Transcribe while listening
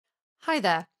Hi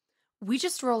there. We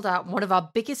just rolled out one of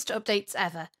our biggest updates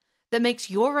ever that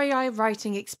makes your AI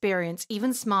writing experience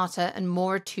even smarter and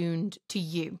more attuned to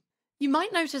you. You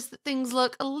might notice that things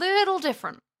look a little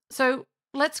different. So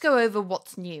let's go over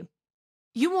what's new.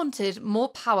 You wanted more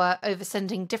power over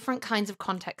sending different kinds of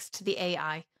context to the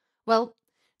AI. Well,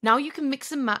 now you can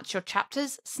mix and match your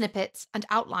chapters, snippets, and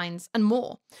outlines and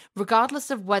more,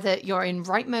 regardless of whether you're in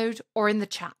write mode or in the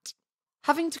chat.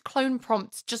 Having to clone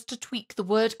prompts just to tweak the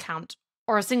word count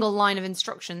or a single line of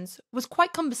instructions was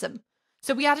quite cumbersome,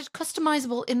 so we added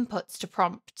customizable inputs to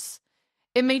prompts.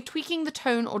 It made tweaking the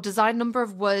tone or desired number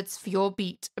of words for your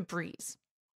beat a breeze.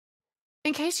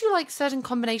 In case you like certain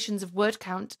combinations of word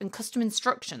count and custom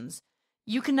instructions,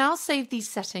 you can now save these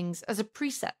settings as a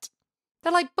preset.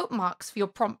 They're like bookmarks for your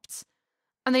prompts,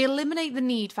 and they eliminate the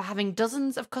need for having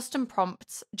dozens of custom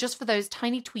prompts just for those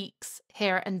tiny tweaks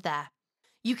here and there.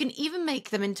 You can even make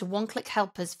them into one-click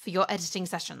helpers for your editing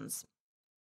sessions.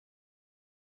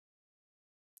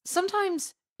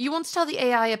 Sometimes you want to tell the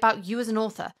AI about you as an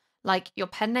author, like your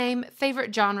pen name,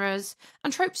 favorite genres,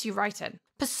 and tropes you write in.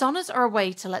 Personas are a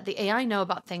way to let the AI know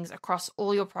about things across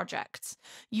all your projects.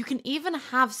 You can even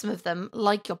have some of them,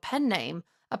 like your pen name,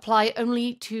 apply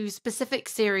only to specific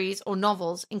series or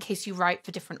novels in case you write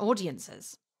for different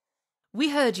audiences.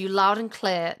 We heard you loud and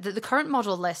clear that the current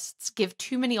model lists give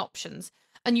too many options,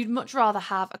 and you'd much rather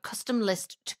have a custom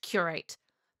list to curate,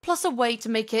 plus a way to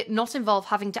make it not involve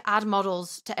having to add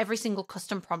models to every single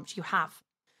custom prompt you have.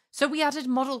 So we added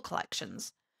model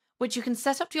collections, which you can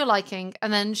set up to your liking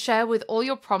and then share with all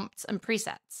your prompts and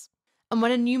presets. And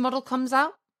when a new model comes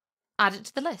out, add it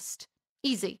to the list.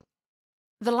 Easy.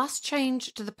 The last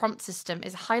change to the prompt system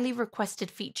is a highly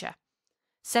requested feature: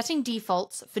 setting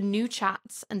defaults for new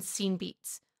chats and scene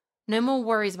beats. No more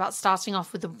worries about starting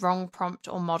off with the wrong prompt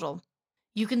or model.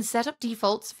 You can set up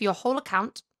defaults for your whole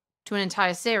account, to an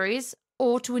entire series,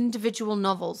 or to individual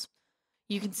novels.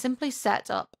 You can simply set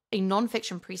up a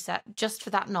non-fiction preset just for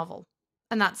that novel.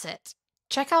 And that's it.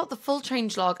 Check out the full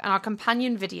changelog and our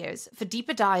companion videos for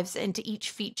deeper dives into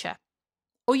each feature.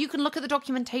 Or you can look at the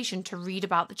documentation to read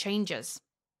about the changes.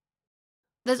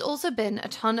 There's also been a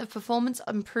ton of performance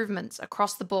improvements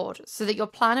across the board so that your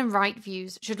plan and write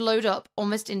views should load up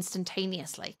almost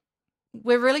instantaneously.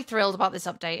 We're really thrilled about this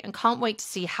update and can't wait to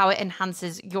see how it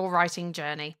enhances your writing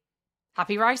journey.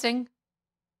 Happy writing!